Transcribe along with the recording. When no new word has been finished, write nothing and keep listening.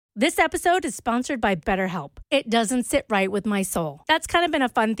This episode is sponsored by BetterHelp. It doesn't sit right with my soul. That's kind of been a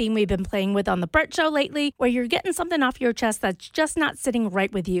fun theme we've been playing with on The Bert Show lately, where you're getting something off your chest that's just not sitting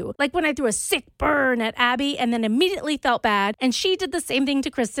right with you. Like when I threw a sick burn at Abby and then immediately felt bad, and she did the same thing to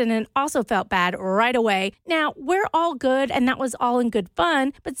Kristen and also felt bad right away. Now, we're all good, and that was all in good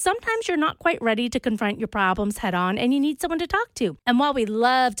fun, but sometimes you're not quite ready to confront your problems head on, and you need someone to talk to. And while we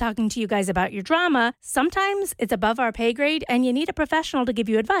love talking to you guys about your drama, sometimes it's above our pay grade, and you need a professional to give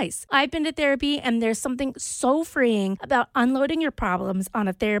you advice. I've been to therapy, and there's something so freeing about unloading your problems on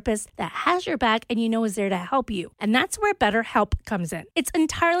a therapist that has your back and you know is there to help you. And that's where BetterHelp comes in. It's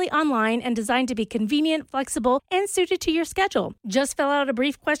entirely online and designed to be convenient, flexible, and suited to your schedule. Just fill out a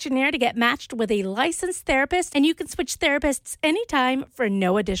brief questionnaire to get matched with a licensed therapist, and you can switch therapists anytime for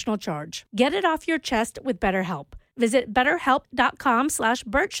no additional charge. Get it off your chest with BetterHelp. Visit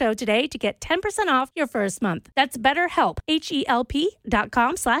BetterHelp.com/Bert Show today to get 10% off your first month. That's BetterHelp,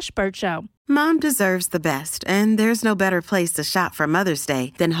 HELP.com/Bert Show. Mom deserves the best, and there's no better place to shop for Mother's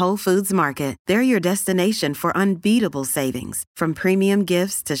Day than Whole Foods Market. They're your destination for unbeatable savings, from premium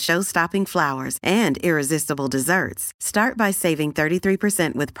gifts to show-stopping flowers and irresistible desserts. Start by saving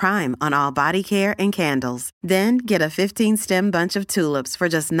 33% with Prime on all body care and candles. Then get a 15-stem bunch of tulips for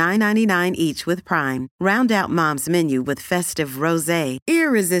just $9.99 each with Prime. Round out Mom's menu with festive rosé,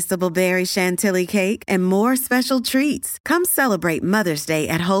 irresistible berry chantilly cake, and more special treats. Come celebrate Mother's Day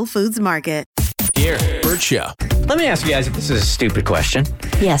at Whole Foods Market. Here, Bert Show. Let me ask you guys if this is a stupid question.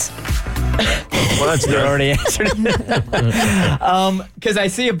 Yes. Well, that's good. Already answered. Because I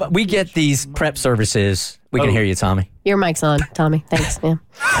see we get these prep services. We can hear you, Tommy. Your mic's on, Tommy. Thanks, man.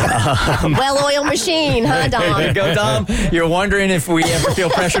 Well-oiled machine, huh, Dom? There you go, Dom. You're wondering if we ever feel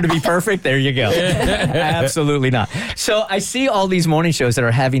pressure to be perfect? There you go. Absolutely not. So I see all these morning shows that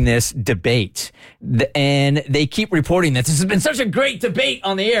are having this debate, and they keep reporting that this has been such a great debate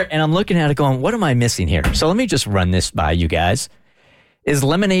on the air, and I'm looking at it going, what am I missing here? So let me just run this by you guys. Is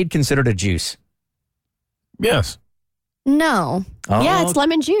lemonade considered a juice? Yes. No. Oh, yeah, it's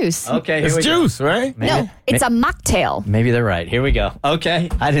lemon juice. Okay, it's juice, right? No, it's a mocktail. Maybe they're right. Here we go. Okay.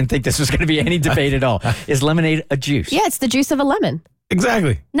 I didn't think this was going to be any debate at all. Is lemonade a juice? Yeah, it's the juice of a lemon.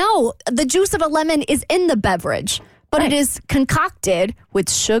 Exactly. No, the juice of a lemon is in the beverage, but it is concocted with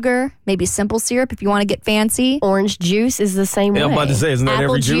sugar, maybe simple syrup if you want to get fancy. Orange juice is the same way. I'm about to say, isn't that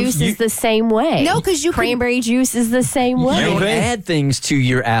Apple every juice? is the same way. No, because you Cranberry juice is the same way. You add things to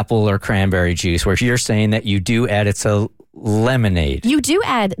your apple or cranberry juice, where you're saying that you do add it to lemonade. You do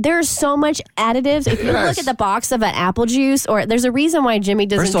add. There's so much additives. If you look at the box of an apple juice, or there's a reason why Jimmy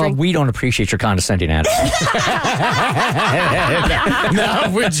doesn't First of all, drink. we don't appreciate your condescending attitude. No,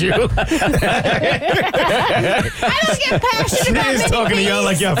 would you? I don't get passionate about She's many talking to y'all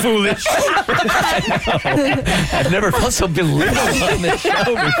like y'all foolish. I've never felt so belittled on this show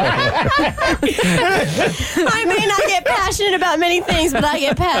before. I may not get passionate about many things, but I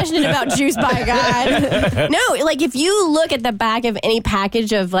get passionate about juice, by God. No, like if you look at the back of any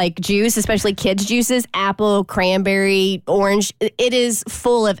package of like juice, especially kids' juices, apple, cranberry, orange, it is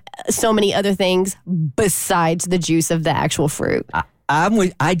full of so many other things besides the juice of the actual fruit.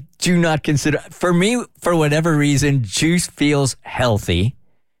 I do not consider, for me, for whatever reason, juice feels healthy.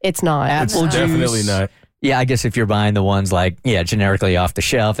 It's not. Apple juice. Definitely not. Yeah, I guess if you're buying the ones like, generically off the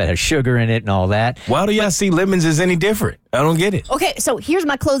shelf that has sugar in it and all that. Why do y'all see lemons as any different? I don't get it. Okay, so here's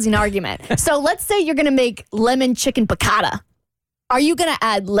my closing argument. So let's say you're going to make lemon chicken piccata. Are you going to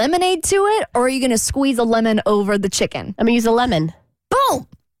add lemonade to it, or are you going to squeeze a lemon over the chicken? I'm going to use a lemon. Boom!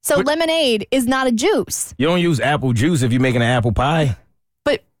 So lemonade is not a juice. You don't use apple juice if you're making an apple pie.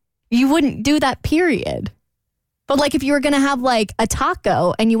 But you wouldn't do that, period. But like if you were going to have like a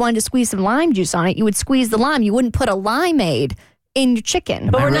taco and you wanted to squeeze some lime juice on it, you would squeeze the lime. You wouldn't put a limeade in your chicken.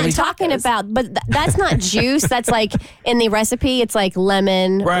 But we're not talking about, that's not juice. That's like in the recipe, it's like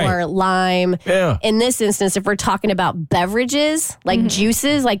lemon or lime. Yeah. In this instance, if we're talking about beverages, like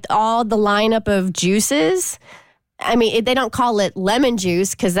juices, like all the lineup of juices, I mean, they don't call it lemon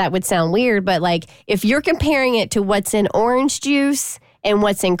juice because that would sound weird. But like if you're comparing it to what's in orange juice and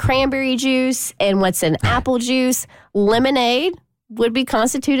what's in cranberry juice and what's in apple juice, lemonade would be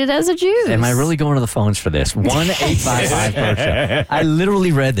constituted as a juice. Am I really going to the phones for this? 1-855-BERT-SHOW. I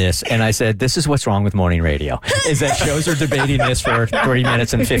literally read this and I said, this is what's wrong with morning radio, is that shows are debating this for 3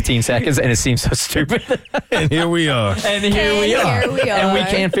 minutes and 15 seconds and it seems so stupid. And here we are. And here we are. And we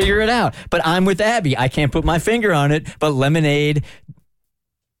can't figure it out. But I'm with Abby. I can't put my finger on it, but lemonade,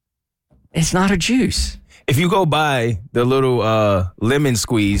 it's not a juice. If you go buy the little lemon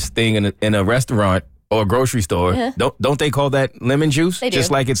squeeze thing in a restaurant or a grocery store, don't they call that lemon juice? They do.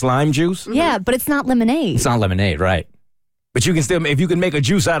 Just like it's lime juice? Yeah, but it's not lemonade. It's not lemonade, right? But you can still, if you can make a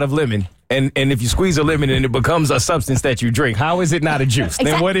juice out of lemon, and if you squeeze a lemon and it becomes a substance that you drink, how is it not a juice?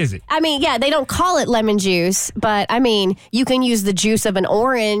 Then what is it? I mean, yeah, they don't call it lemon juice, but I mean, you can use the juice of an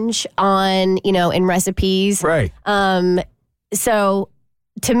orange in recipes. Right. So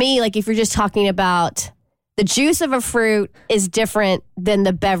to me, like if you're just talking about the juice of a fruit is different than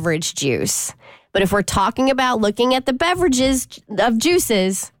the beverage juice. But if we're talking about looking at the beverages of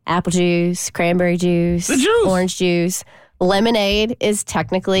juices, apple juice, cranberry juice, The juice. orange juice, lemonade is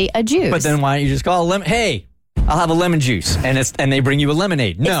technically a juice. But then why don't you just call it lemon? Hey, I'll have a lemon juice, and they bring you a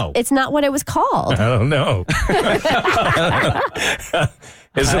lemonade. No. It's not what it was called. I don't know.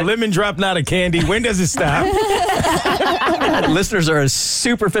 Is a lemon drop not a candy? When does it stop? Listeners are as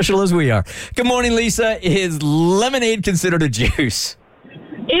superficial as we are. Good morning, Lisa. Is lemonade considered a juice?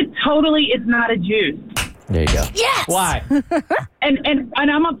 It totally is not a juice. There you go. Yes! Why? And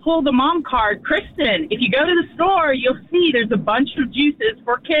I'm going to pull the mom card. Kristen, if you go to the store, you'll see there's a bunch of juices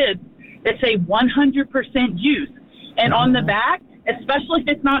for kids that say 100% juice. And on the back, especially if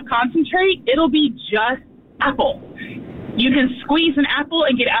it's not concentrate, it'll be just apple. You can squeeze an apple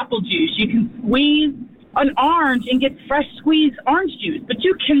and get apple juice. You can squeeze an orange and get fresh squeezed orange juice. But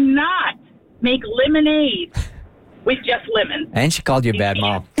you cannot make lemonade with just lemon. And she called you a bad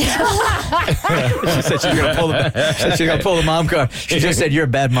mom. She said she's going to pull the mom card. She just said you're a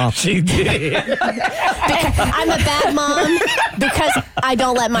bad mom. She did. I'm a bad mom because I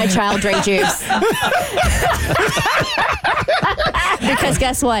don't let my child drink juice. Because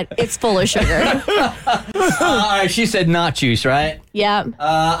guess what? It's full of sugar. All right, she said not juice, right? Yeah.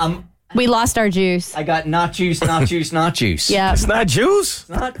 We lost our juice. I got not juice, not juice, not juice. Yeah. It's not juice?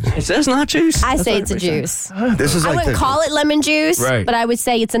 It says not juice. I That's say what it's a everybody juice. This is I like wouldn't call it lemon juice, Right. but I would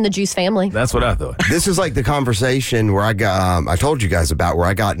say it's in the juice family. That's what I thought. This is like the conversation where I told you guys about where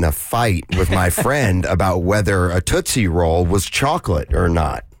I got in a fight with my friend about whether a Tootsie Roll was chocolate or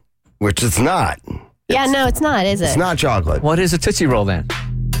not, which it's not. Yeah, no, it's not, is it? It's not chocolate. What is a Tootsie Roll then?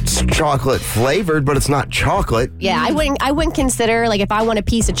 It's chocolate flavored, but it's not chocolate. Yeah, I wouldn't consider, like, if I want a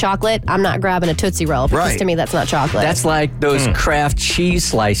piece of chocolate, I'm not grabbing a Tootsie Roll because Right. to me that's not chocolate. That's like those Kraft cheese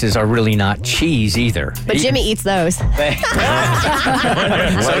slices are really not cheese either. but Jimmy eats those. So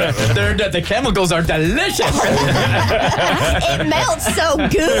the chemicals are delicious. It melts so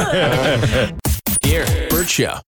good. Here, Bert Show.